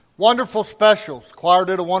Wonderful Specials. Choir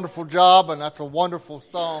did a wonderful job, and that's a wonderful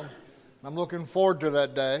song. I'm looking forward to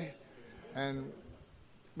that day. And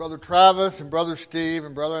Brother Travis and Brother Steve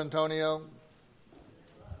and Brother Antonio,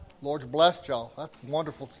 Lord's blessed y'all. That's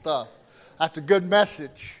wonderful stuff. That's a good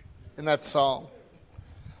message in that song.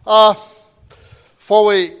 Before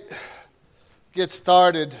we get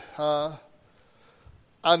started, I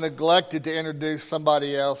neglected to introduce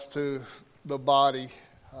somebody else to the body.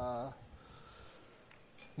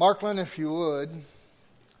 Marklin, if you would,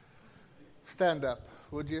 stand up,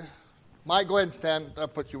 would you? Mike, go ahead and stand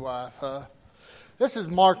up with your wife. This is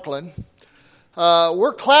Marklin.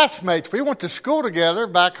 We're classmates. We went to school together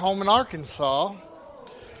back home in Arkansas.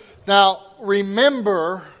 Now,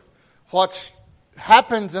 remember, what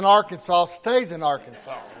happens in Arkansas stays in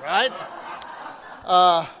Arkansas, right?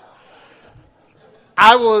 I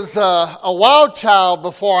was a wild child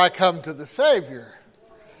before I come to the Savior.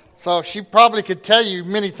 So she probably could tell you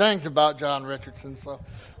many things about John Richardson. So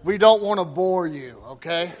we don't want to bore you,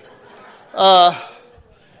 okay?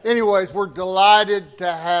 Anyways, we're delighted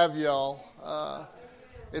to have y'all.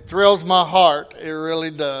 It thrills my heart. It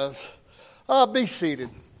really does. Be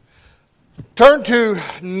seated. Turn to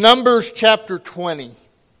Numbers chapter 20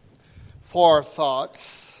 for our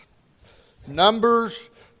thoughts.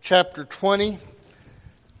 Numbers chapter 20.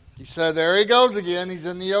 You said, there he goes again. He's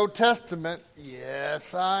in the Old Testament.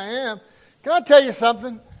 Yes, I am. Can I tell you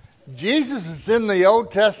something? Jesus is in the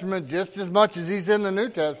Old Testament just as much as he's in the New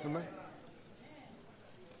Testament.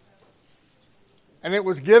 And it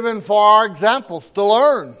was given for our examples to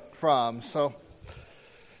learn from. So,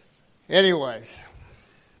 anyways.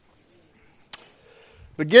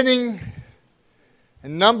 Beginning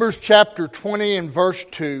in Numbers chapter 20 and verse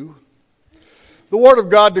 2, the Word of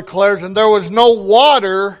God declares, and there was no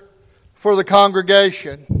water for the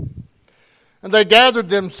congregation. And they gathered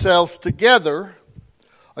themselves together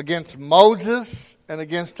against Moses and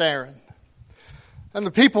against Aaron. And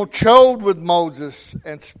the people chode with Moses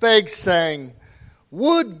and spake, saying,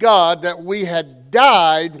 would God that we had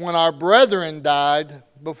died when our brethren died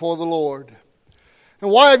before the Lord.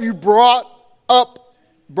 And why have you brought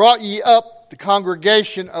ye up the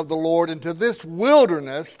congregation of the Lord into this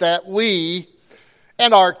wilderness, that we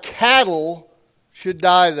and our cattle should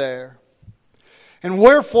die there? And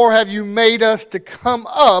wherefore have you made us to come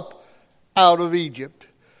up out of Egypt,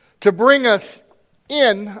 to bring us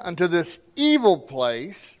in unto this evil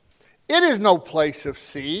place? It is no place of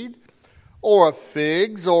seed, or of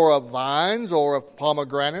figs, or of vines, or of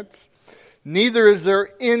pomegranates, neither is there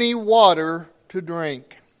any water to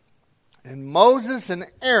drink. And Moses and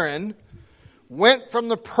Aaron went from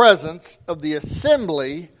the presence of the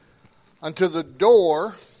assembly unto the door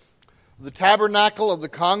of the tabernacle of the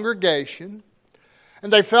congregation,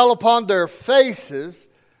 and they fell upon their faces,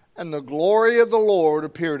 and the glory of the Lord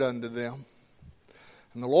appeared unto them.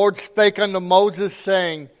 And the Lord spake unto Moses,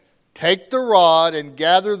 saying, take the rod, and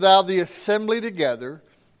gather thou the assembly together,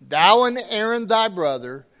 thou and Aaron thy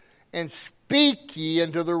brother, and speak ye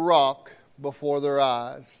unto the rock before their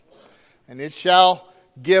eyes. And it shall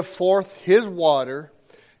give forth his water,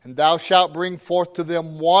 and thou shalt bring forth to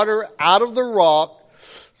them water out of the rock,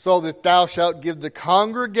 so that thou shalt give the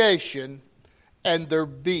congregation and their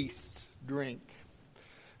beasts drink.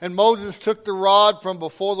 And Moses took the rod from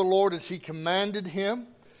before the Lord as he commanded him.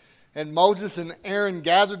 And Moses and Aaron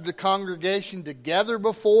gathered the congregation together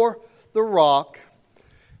before the rock.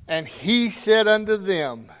 And he said unto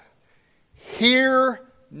them, hear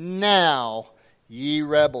now, ye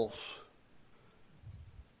rebels.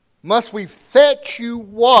 Must we fetch you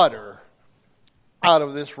water out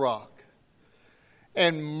of this rock?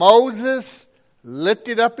 And Moses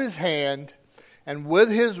lifted up his hand, and with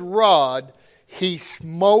his rod he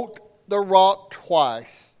smote the rock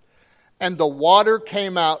twice, and the water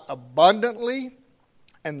came out abundantly,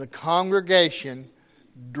 and the congregation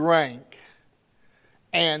drank,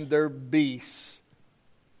 and their beasts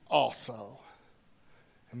also.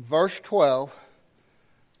 In verse 12,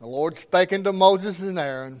 the Lord spake unto Moses and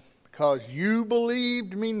Aaron, because you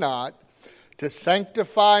believed me not, to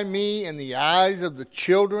sanctify me in the eyes of the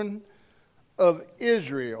children of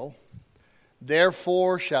Israel,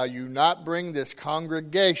 therefore shall you not bring this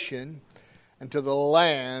congregation into the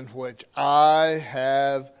land which I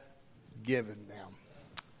have given them.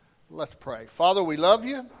 Let's pray. Father, we love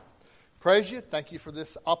you, praise you. Thank you for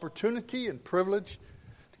this opportunity and privilege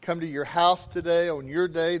to come to your house today on your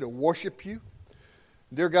day to worship you.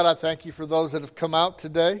 Dear God, I thank you for those that have come out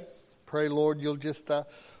today. Pray, Lord, you'll just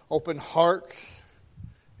open hearts,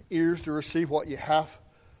 ears to receive what you have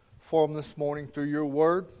for them this morning through your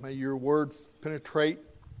word. May your word penetrate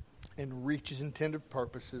and reach its intended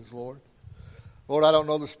purposes, Lord. Lord, I don't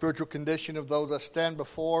know the spiritual condition of those I stand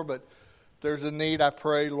before, but if there's a need, I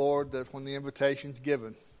pray, Lord, that when the invitation's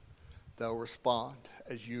given, they'll respond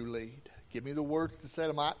as you lead. Give me the words to say that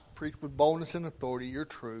I might preach with boldness and authority your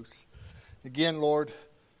truths. Again, Lord,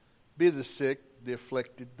 be the sick, the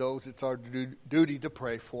afflicted, those it's our duty to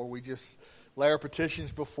pray for. We just lay our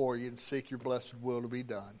petitions before you and seek your blessed will to be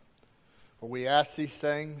done. For we ask these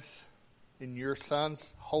things in your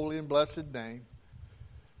Son's holy and blessed name.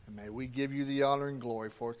 And may we give you the honor and glory,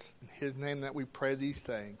 for it's in his name that we pray these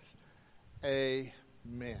things.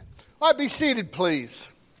 Amen. All right, be seated,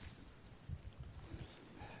 please.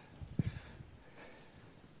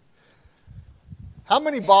 How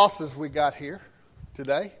many bosses we got here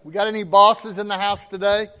today? We got any bosses in the house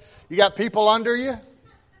today? You got people under you?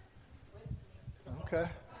 Okay.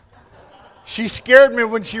 She scared me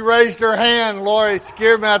when she raised her hand. Lori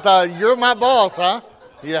scared me. I thought, you're my boss, huh?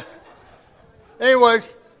 Yeah.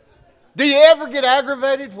 Anyways, do you ever get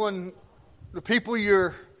aggravated when the people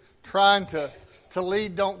you're trying to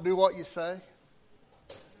lead don't do what you say?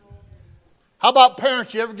 How about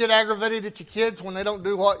parents? You ever get aggravated at your kids when they don't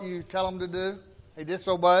do what you tell them to do? They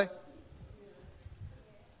disobey?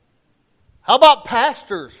 How about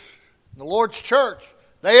pastors in the Lord's church?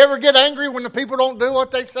 They ever get angry when the people don't do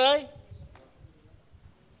what they say?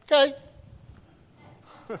 Okay.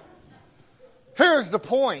 Here's the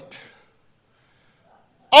point.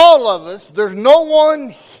 All of us, there's no one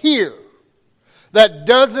here that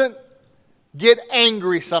doesn't get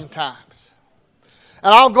angry sometimes.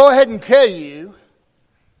 And I'll go ahead and tell you,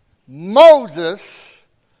 Moses,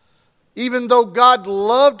 even though God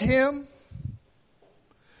loved him,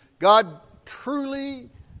 God truly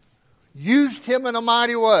used him in a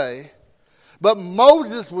mighty way, but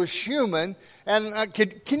Moses was human. And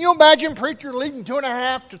can you imagine a preacher leading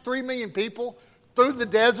 2.5 to 3 million people through the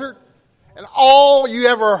desert? And all you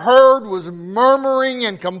ever heard was murmuring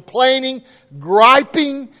and complaining,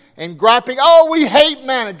 griping and griping. Oh, we hate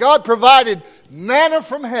manna. God provided manna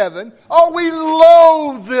from heaven. Oh, we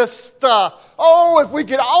loathe this stuff. Oh, if we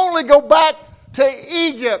could only go back to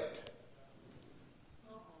Egypt.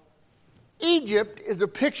 Egypt is a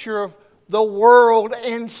picture of the world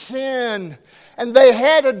and sin. And they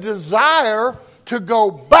had a desire to go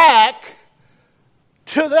back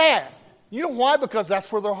to that. You know why? Because that's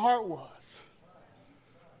where their heart was.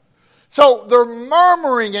 So they're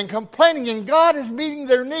murmuring and complaining, and God is meeting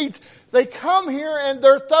their needs. They come here and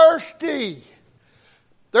they're thirsty.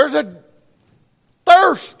 There's a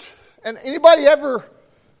thirst. And anybody ever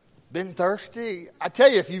been thirsty? I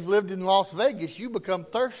tell you, if you've lived in Las Vegas, you become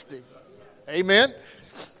thirsty. Amen.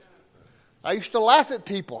 I used to laugh at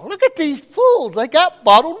people. Look at these fools. They got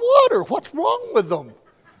bottled water. What's wrong with them?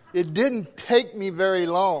 It didn't take me very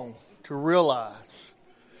long to realize.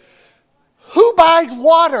 Who buys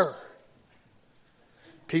water?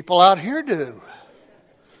 People out here do.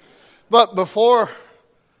 But before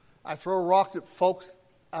I throw rocks at folks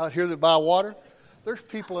out here that buy water, there's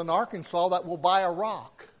people in Arkansas that will buy a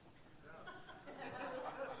rock.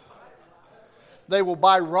 They will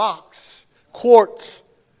buy rocks, quartz.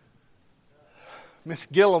 Miss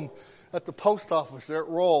Gillum at the post office there at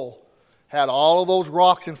Roll had all of those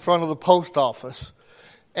rocks in front of the post office.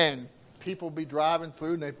 And people would be driving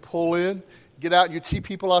through and they'd pull in, get out, and you'd see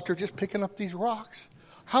people out there just picking up these rocks.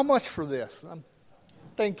 How much for this? I'm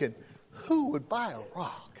thinking, who would buy a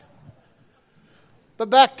rock? But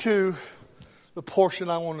back to the portion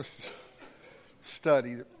I want to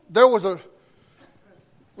study. There was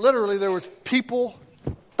people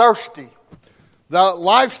thirsty. The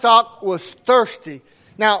livestock was thirsty.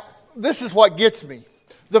 Now, this is what gets me.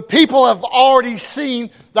 The people have already seen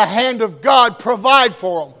the hand of God provide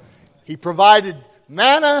for them. He provided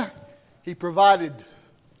manna. He provided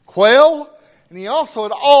quail. And he also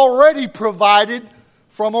had already provided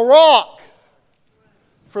from a rock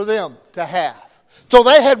for them to have. So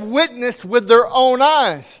they had witnessed with their own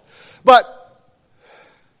eyes. But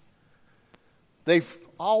they've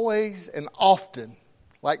always and often,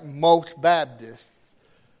 like most Baptists,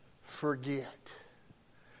 forget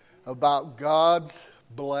about God's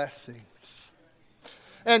blessings.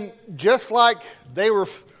 And just like they were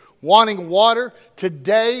wanting water,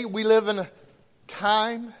 today we live in a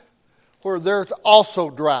time where there's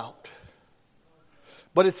also drought.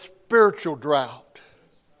 But it's spiritual drought.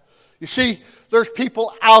 You see, there's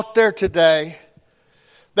people out there today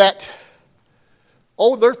that,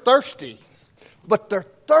 they're thirsty. But they're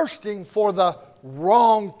thirsting for the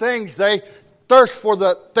wrong things. They thirst for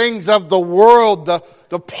the things of the world,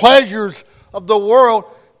 the pleasures of the world.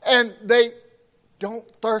 And they don't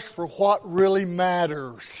thirst for what really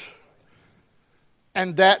matters.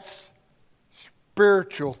 And that's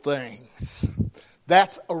spiritual things.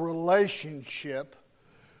 That's a relationship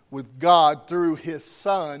with God through His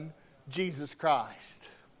Son, Jesus Christ.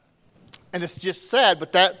 And it's just sad,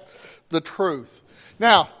 but that's the truth.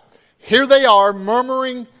 Now, here they are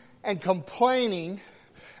murmuring and complaining.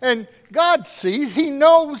 And God sees, He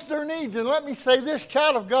knows their needs. And let me say this,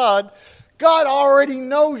 child of God, God already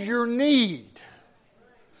knows your need.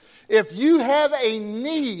 If you have a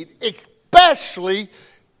need, especially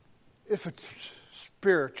if it's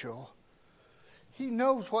spiritual, He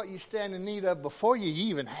knows what you stand in need of before you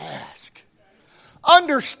even ask.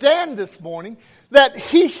 Understand this morning that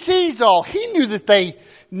He sees all. He knew that they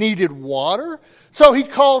needed water. So He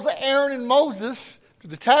calls Aaron and Moses to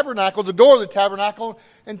the tabernacle, the door of the tabernacle,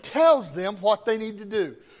 and tells them what they need to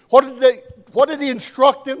do. What did He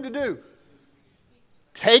instruct them to do?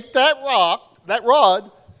 Take that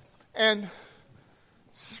rod, and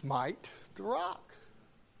smite the rock.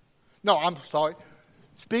 No, I'm sorry.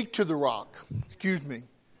 Speak to the rock. Excuse me.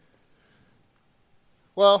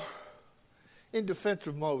 Well, in defense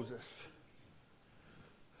of Moses,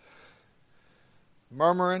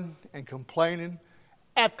 murmuring and complaining,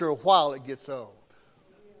 after a while it gets old.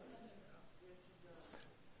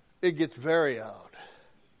 It gets very old.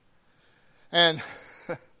 And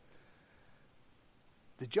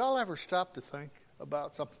did y'all ever stop to think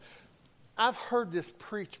about something? I've heard this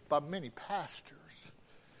preached by many pastors.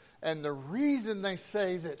 And the reason they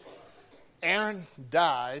say that Aaron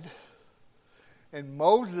died and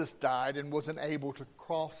Moses died and wasn't able to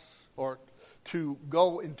cross or to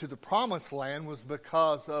go into the promised land was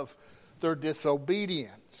because of their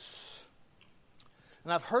disobedience.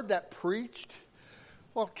 And I've heard that preached.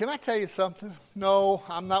 Well, can I tell you something? No,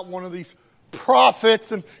 I'm not one of these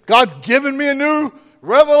prophets and God's given me a new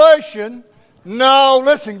revelation. No,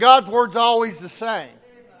 listen, God's word's always the same.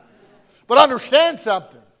 But understand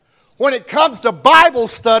something. When it comes to Bible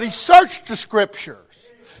study, search the Scriptures.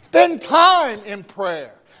 Spend time in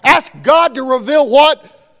prayer. Ask God to reveal what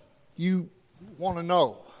you want to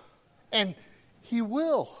know. And He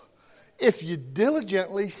will, if you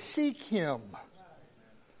diligently seek Him.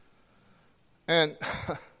 And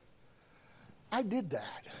I did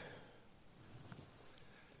that.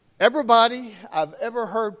 Everybody I've ever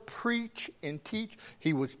heard preach and teach,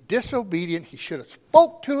 he was disobedient. He should have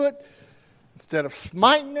spoke to it instead of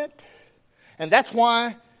smiting it. And that's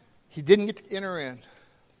why he didn't get to enter in.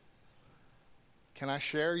 Can I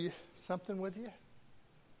share something with you?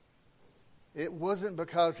 It wasn't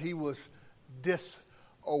because he was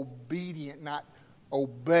disobedient, not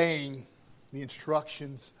obeying the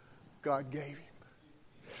instructions God gave him.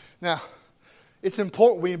 Now, it's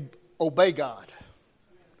important we obey God.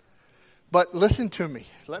 But listen to me.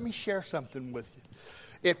 Let me share something with you.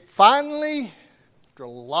 It finally, after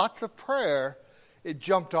lots of prayer, it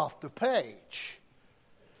jumped off the page.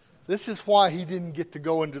 This is why he didn't get to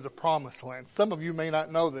go into the promised land. Some of you may not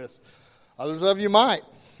know this. Others of you might.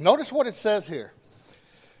 Notice what it says here.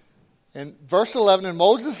 In verse 11, and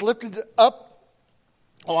Moses lifted up,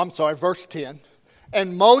 verse 10.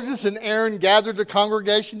 And Moses and Aaron gathered the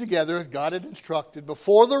congregation together as God had instructed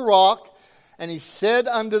before the rock. And he said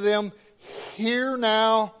unto them, Hear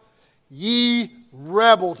now, ye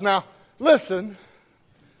rebels. Now, listen.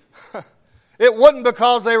 It wasn't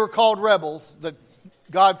because they were called rebels that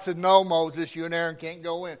God said, no, Moses, you and Aaron can't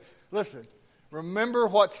go in. Listen, remember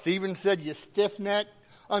what Stephen said, you stiff-necked,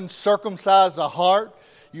 uncircumcised the heart.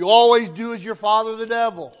 You always do as your father the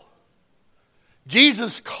devil.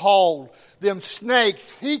 Jesus called them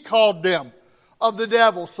snakes. He called them of the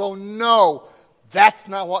devil. So no, that's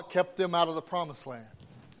not what kept them out of the promised land.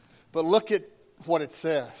 But look at what it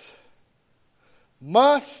says.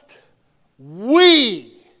 Must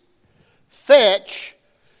we fetch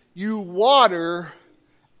you water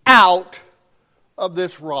out of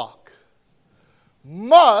this rock?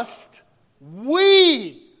 Must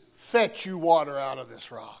we fetch you water out of this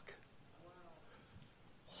rock?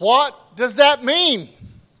 What does that mean?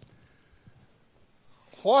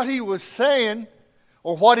 What he was saying,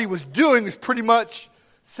 or what he was doing, was pretty much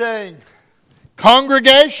saying,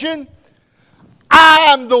 congregation, I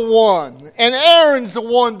am the one, and Aaron's the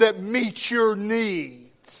one that meets your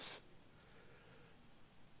needs.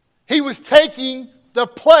 He was taking the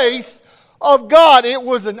place of God. It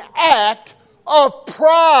was an act of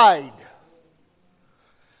pride.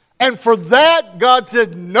 And for that, God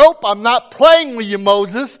said, nope, I'm not playing with you,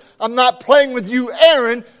 Moses. I'm not playing with you,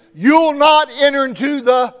 Aaron. You'll not enter into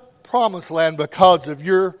the promised land because of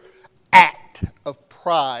your act of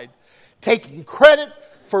pride. Taking credit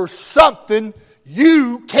for something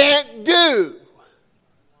you can't do.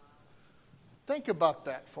 Think about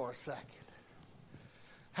that for a second.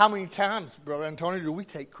 How many times, Brother Antonio, do we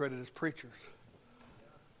take credit as preachers?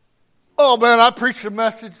 Oh man, I preached a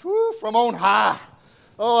message from on high.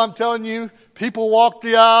 Oh, I'm telling you, people walked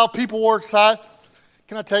the aisle, people were excited.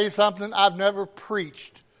 Can I tell you something? I've never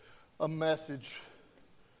preached a message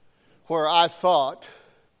where I thought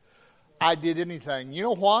I did anything. You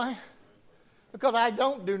know why? Because I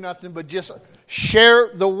don't do nothing but just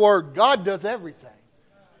share the Word. God does everything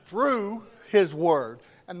through His Word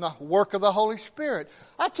and the work of the Holy Spirit.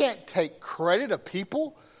 I can't take credit of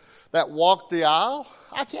people that walked the aisle.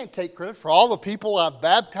 I can't take credit for all the people I've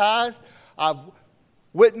baptized, I've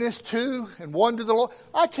witnessed to and won to the Lord.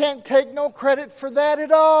 I can't take no credit for that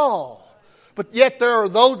at all. But yet there are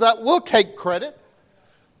those that will take credit.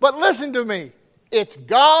 But listen to me. It's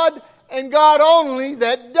God and God only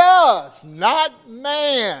that does, not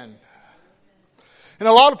man. And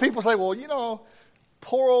a lot of people say, well, you know,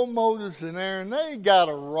 poor old Moses and Aaron, they got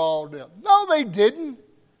a raw deal. No, they didn't.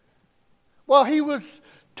 Well, he was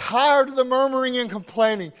tired of the murmuring and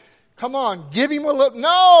complaining. Come on, give him a look.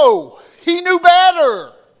 No, he knew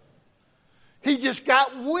better. He just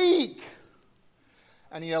got weak.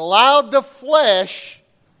 And he allowed the flesh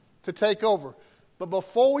to take over. But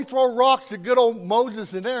before we throw rocks at good old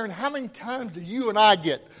Moses and Aaron, how many times do you and I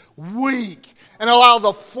get weak and allow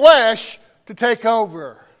the flesh to take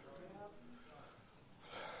over?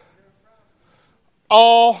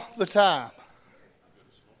 All the time.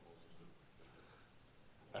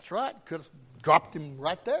 That's right. Could have dropped him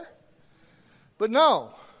right there. But no.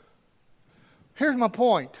 Here's my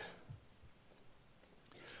point.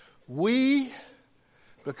 We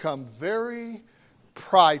become very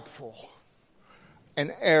prideful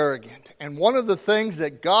and arrogant. And one of the things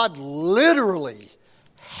that God literally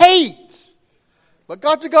hates, but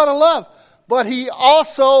God's a God of love, but He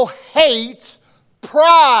also hates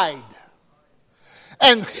pride.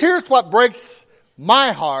 And here's what breaks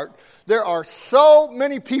my heart. There are so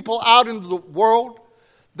many people out in the world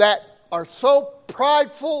that are so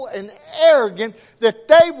prideful and arrogant that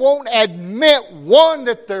they won't admit, one,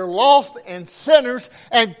 that they're lost and sinners,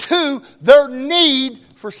 and two, their need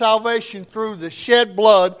for salvation through the shed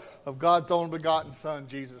blood of God's only begotten Son,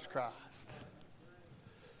 Jesus Christ.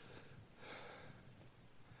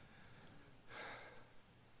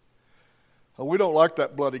 Oh, we don't like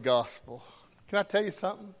that bloody gospel. Can I tell you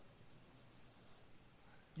something?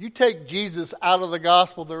 You take Jesus out of the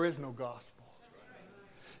gospel, there is no gospel.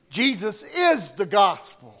 Jesus is the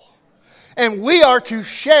gospel. And we are to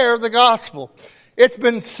share the gospel. It's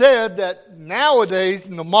been said that nowadays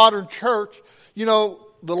in the modern church, you know,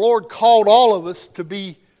 the Lord called all of us to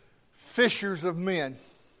be fishers of men,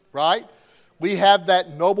 right? We have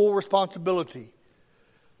that noble responsibility.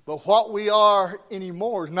 But what we are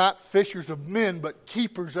anymore is not fishers of men, but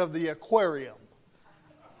keepers of the aquarium.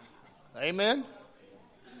 Amen?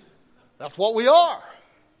 That's what we are.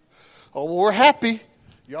 Oh, well, we're happy.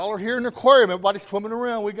 Y'all are here in the aquarium. Everybody's swimming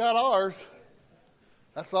around. We got ours.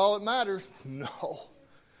 That's all that matters. No.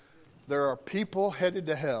 There are people headed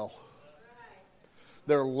to hell.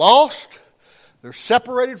 They're lost. They're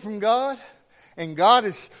separated from God. And God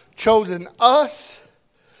has chosen us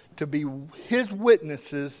to be His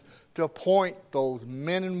witnesses to point those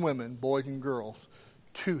men and women, boys and girls,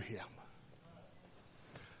 to Him.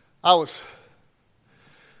 I was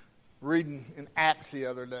reading in Acts the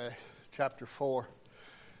other day, chapter 4.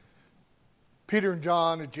 Peter and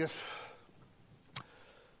John had just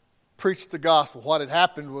preached the gospel. What had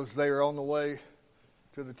happened was they were on the way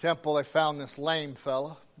to the temple. They found this lame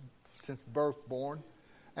fella, since birth born,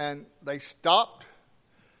 and they stopped,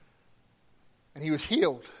 and he was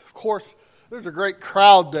healed. Of course, there's a great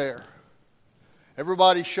crowd there.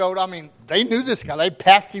 Everybody showed, they knew this guy. They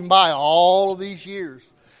passed him by all of these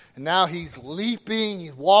years. And now he's leaping,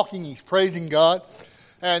 he's walking, he's praising God.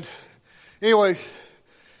 And anyways,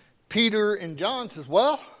 Peter and John says,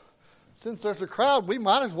 well, since there's a crowd, we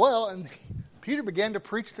might as well. And Peter began to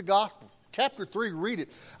preach the gospel. Chapter 3, read it.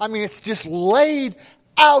 It's just laid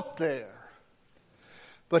out there.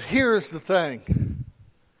 But here's the thing.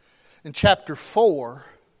 In chapter 4,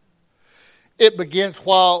 it begins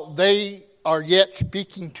while they are yet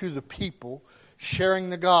speaking to the people, sharing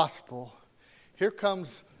the gospel. Here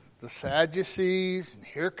comes the Sadducees, and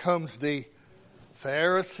here comes the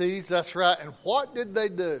Pharisees. That's right. And what did they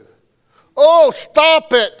do? Oh,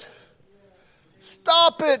 stop it!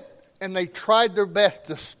 Stop it! And they tried their best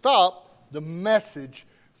to stop the message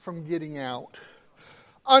from getting out.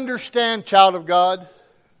 Understand, child of God,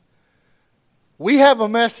 we have a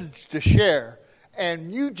message to share,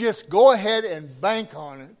 and you just go ahead and bank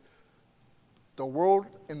on it. The world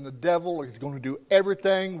and the devil is going to do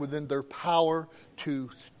everything within their power to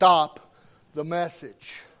stop the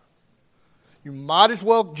message. You might as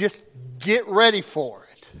well just get ready for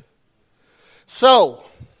it. So,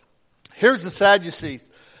 here's the Sadducees.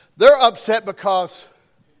 They're upset because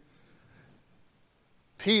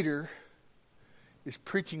Peter is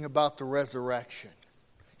preaching about the resurrection.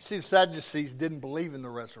 See, the Sadducees didn't believe in the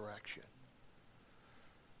resurrection.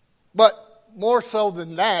 But more so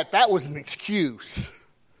than that, that was an excuse.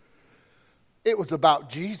 It was about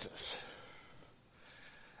Jesus.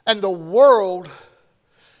 And the world,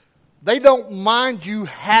 they don't mind you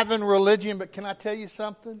having religion, but can I tell you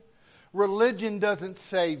something? Religion doesn't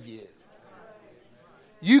save you.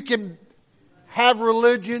 You can have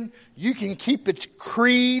religion, you can keep its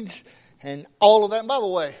creeds and all of that. And by the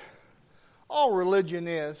way, all religion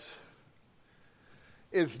is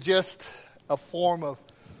just a form of,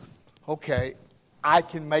 okay, I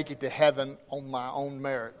can make it to heaven on my own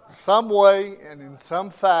merit. Some way and in some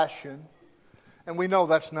fashion, and we know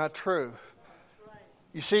that's not true.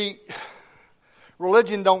 You see,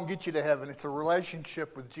 religion don't get you to heaven. It's a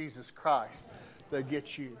relationship with Jesus Christ that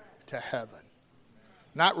gets you to heaven.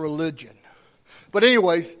 Not religion. But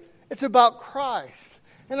anyways, it's about Christ.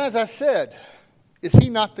 And as I said, is he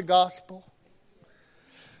not the gospel?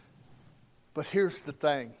 But here's the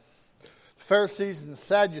thing. The Pharisees and the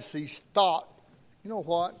Sadducees thought, you know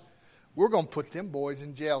what? We're going to put them boys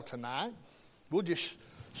in jail tonight. We'll just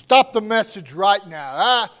stop the message right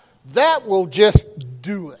now. That will just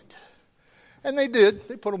do it. And they did.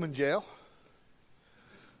 They put them in jail.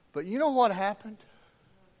 But you know what happened?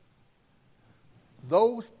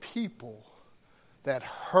 Those people that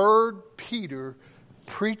heard Peter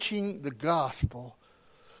preaching the gospel,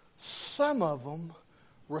 some of them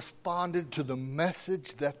responded to the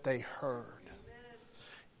message that they heard.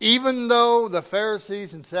 Even though the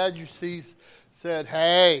Pharisees and Sadducees said,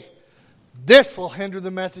 hey, this will hinder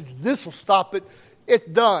the message, this will stop it, it's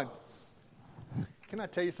done. Can I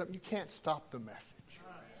tell you something? You can't stop the message.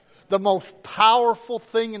 The most powerful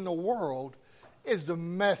thing in the world is the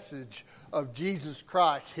message of Jesus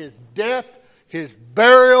Christ. His death, his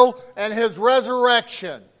burial, and his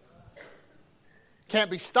resurrection. Can't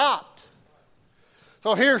be stopped.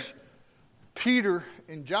 So here's Peter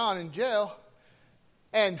and John in jail.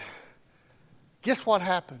 And guess what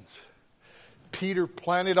happens? Peter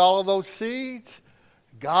planted all of those seeds.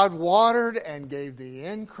 God watered and gave the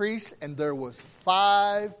increase. And there was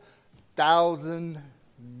 5,000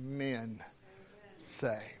 men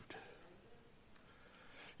saved.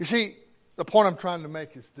 You see, the point I'm trying to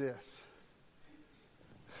make is this.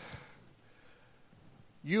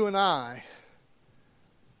 You and I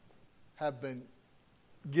have been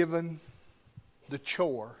given the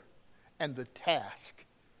chore and the task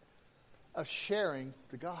of sharing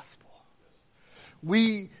the gospel.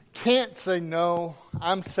 We can't say, no,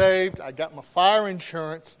 I'm saved, I got my fire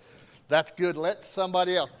insurance, that's good, let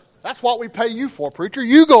somebody else. That's what we pay you for, preacher.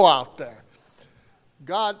 You go out there.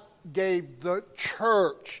 God gave the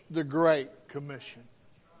church the Great Commission.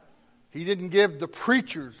 He didn't give the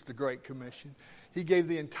preachers the Great Commission. He gave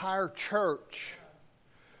the entire church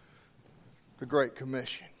the Great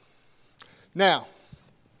Commission. Now,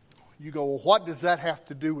 you go, well, what does that have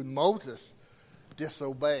to do with Moses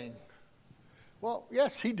disobeying? Well,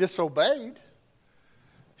 yes, he disobeyed.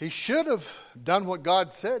 He should have done what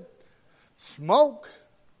God said. Speak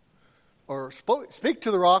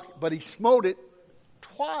to the rock, but he smote it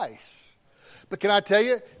twice. But can I tell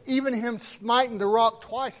you, even him smiting the rock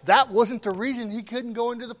twice, that wasn't the reason he couldn't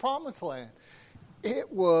go into the promised land.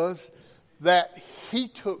 It was that he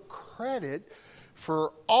took credit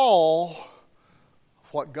for all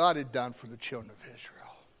of what God had done for the children of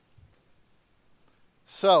Israel.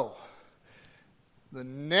 So, the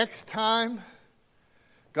next time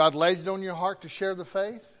God lays it on your heart to share the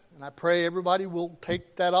faith, and I pray everybody will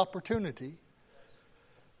take that opportunity,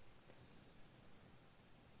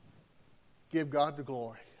 give God the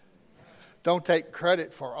glory. Don't take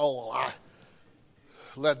credit for, I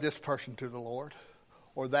led this person to the Lord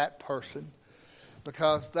or that person,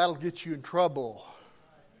 because that'll get you in trouble.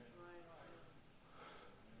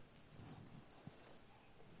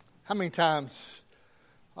 How many times,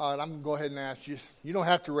 all right, I'm going to go ahead and ask you, you don't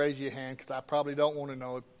have to raise your hand because I probably don't want to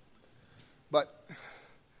know it, but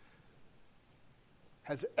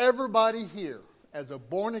has everybody here, as a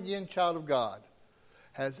born-again child of God,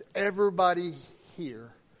 has everybody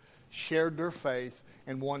here shared their faith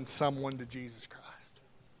and won someone to Jesus Christ?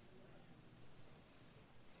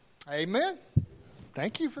 Amen.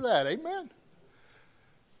 Thank you for that. Amen.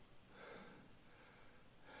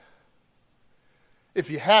 If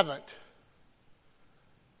you haven't,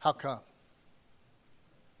 how come?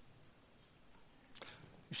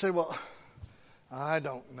 You say, well, I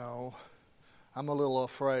don't know. I'm a little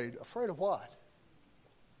afraid. Afraid of what?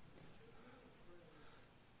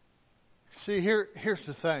 See, here's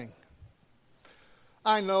the thing.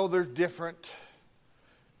 I know there's different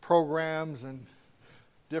programs and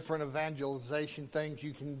different evangelization things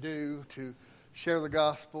you can do to share the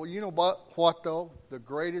gospel. You know what though? The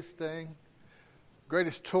greatest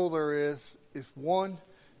tool there is one,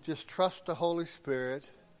 just trust the Holy Spirit.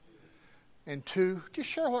 And two, just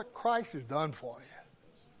share what Christ has done for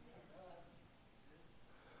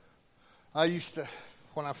you.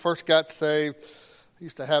 When I first got saved, I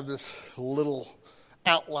used to have this little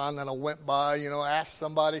outline that I went by, ask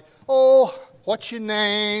somebody, what's your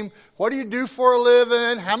name? What do you do for a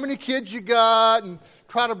living? How many kids you got? And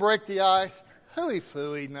try to break the ice.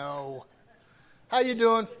 Hooey-fooey, no. How you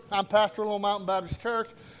doing? I'm pastor of Little Mountain Baptist Church.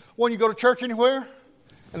 When you go to church anywhere?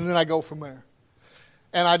 And then I go from there.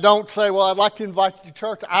 And I don't say, well, I'd like to invite you to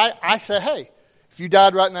church. I say, hey, if you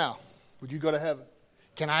died right now, would you go to heaven?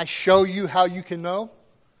 Can I show you how you can know?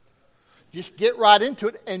 Just get right into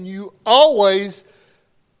it, and you always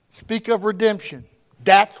speak of redemption.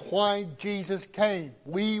 That's why Jesus came.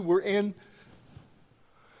 We were in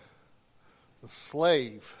the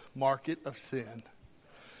slave market of sin.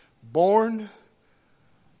 Born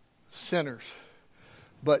sinners.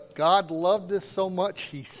 But God loved us so much,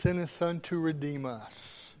 He sent His Son to redeem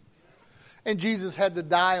us. And Jesus had to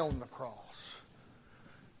die on the cross.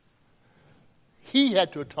 He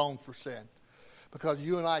had to atone for sin. Because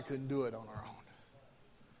you and I couldn't do it on our own.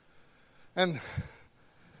 And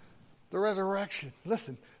the resurrection,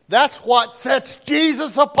 listen, that's what sets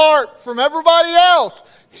Jesus apart from everybody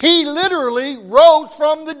else. He literally rose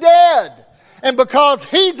from the dead. And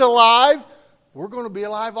because He's alive, we're going to be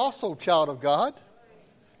alive also, child of God,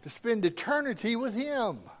 to spend eternity with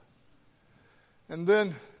Him. And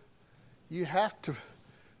then you have to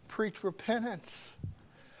preach repentance.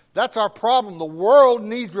 That's our problem. The world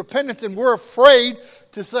needs repentance, and we're afraid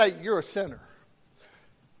to say, you're a sinner.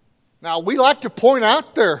 Now, we like to point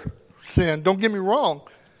out their sin, don't get me wrong.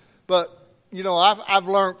 But, I've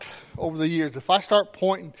learned over the years, if I start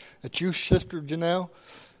pointing at you, Sister Janelle,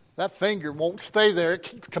 that finger won't stay there. It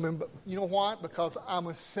keeps coming. But you know why? Because I'm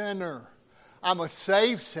a sinner. I'm a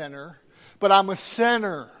saved sinner, but I'm a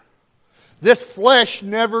sinner. This flesh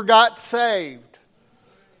never got saved.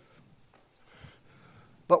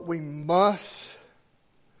 But we must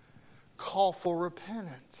call for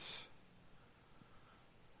repentance.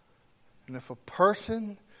 And if a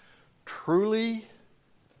person truly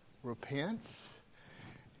repents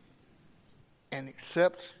and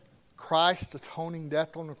accepts Christ's atoning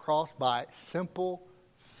death on the cross by simple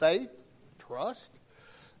faith, trust,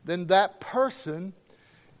 then that person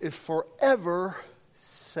is forever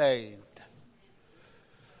saved.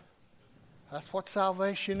 That's what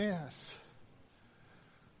salvation is.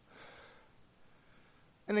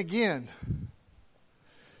 And again,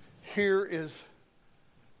 here is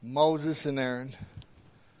Moses and Aaron.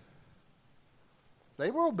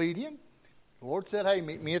 They were obedient. The Lord said, hey,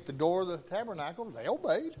 meet me at the door of the tabernacle. They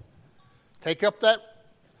obeyed. Take up that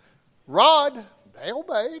rod. They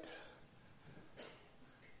obeyed.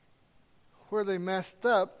 Where they messed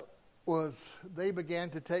up was they began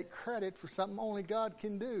to take credit for something only God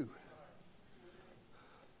can do.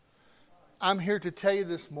 I'm here to tell you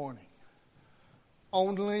this morning,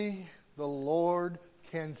 only the Lord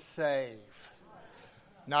can save.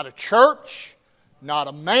 Not a church, not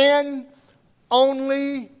a man,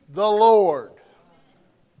 only the Lord.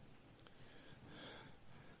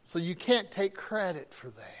 So you can't take credit for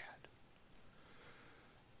that.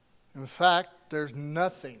 In fact, there's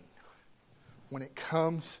nothing when it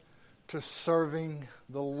comes to serving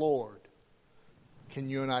the Lord can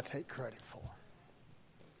you and I take credit for.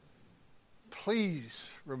 Please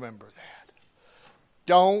remember that.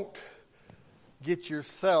 Don't get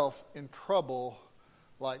yourself in trouble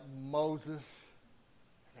like Moses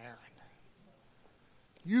and Aaron.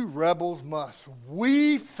 You rebels must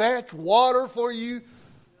we fetch water for you?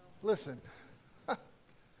 Listen,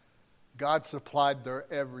 God supplied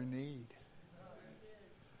their every need.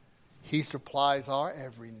 He supplies our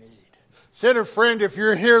every need. Sinner friend, if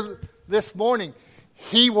you're here this morning,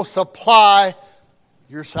 He will supply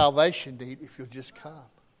your salvation need if you'll just come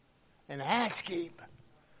and ask Him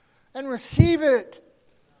and receive it,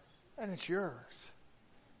 and it's yours.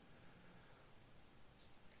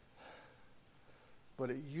 But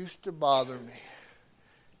it used to bother me.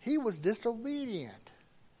 He was disobedient.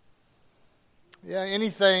 Yeah,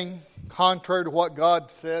 anything contrary to what God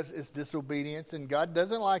says is disobedience, and God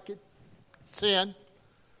doesn't like it. Sin.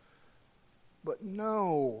 But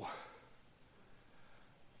no.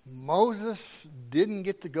 Moses didn't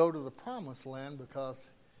get to go to the promised land because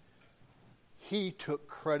he took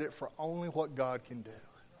credit for only what God can do.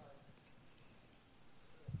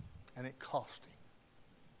 And it cost him.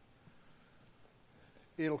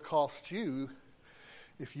 It'll cost you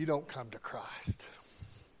if you don't come to Christ.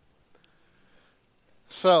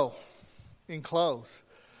 So, in close,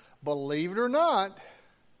 believe it or not,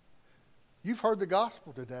 you've heard the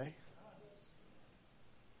gospel today.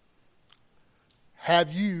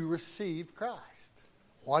 Have you received Christ?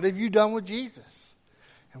 What have you done with Jesus?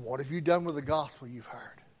 And what have you done with the gospel you've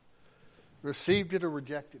heard? Received it or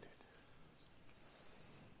rejected it?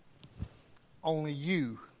 Only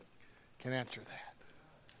you can answer that.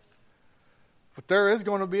 But there is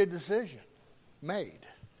going to be a decision made,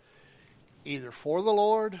 either for the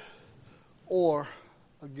Lord or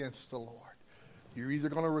against the Lord. You're either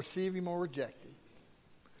going to receive him or reject him.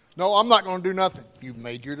 No, I'm not going to do nothing. You've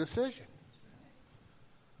made your decision.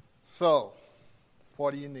 So,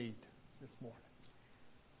 what do you need this morning?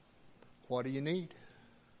 What do you need?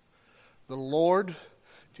 The Lord,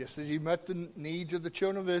 just as he met the needs of the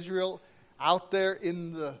children of Israel out there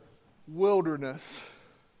in the wilderness,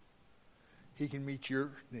 he can meet your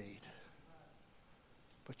need.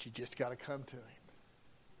 But you just got to come to him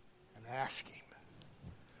and ask him.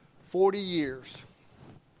 40 years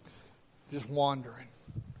just wandering.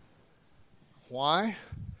 Why?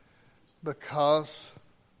 Because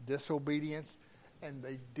disobedience, and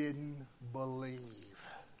they didn't believe.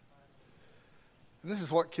 And this is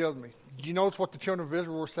what killed me. Do you notice what the children of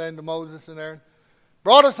Israel were saying to Moses and Aaron?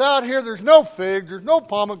 Brought us out here, there's no figs, there's no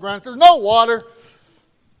pomegranates, there's no water.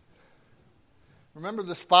 Remember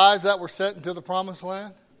the spies that were sent into the promised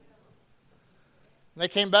land? And they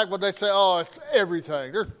came back, what they say? Oh, it's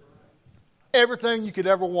everything. There's everything you could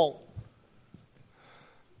ever want.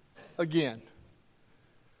 Again,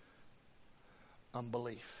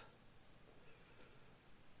 unbelief.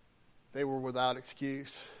 They were without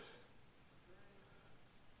excuse.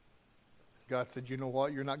 God said, you know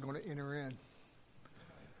what? You're not going to enter in.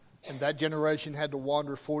 And that generation had to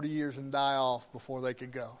wander 40 years and die off before they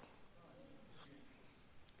could go.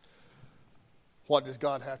 What does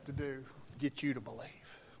God have to do? Get you to believe.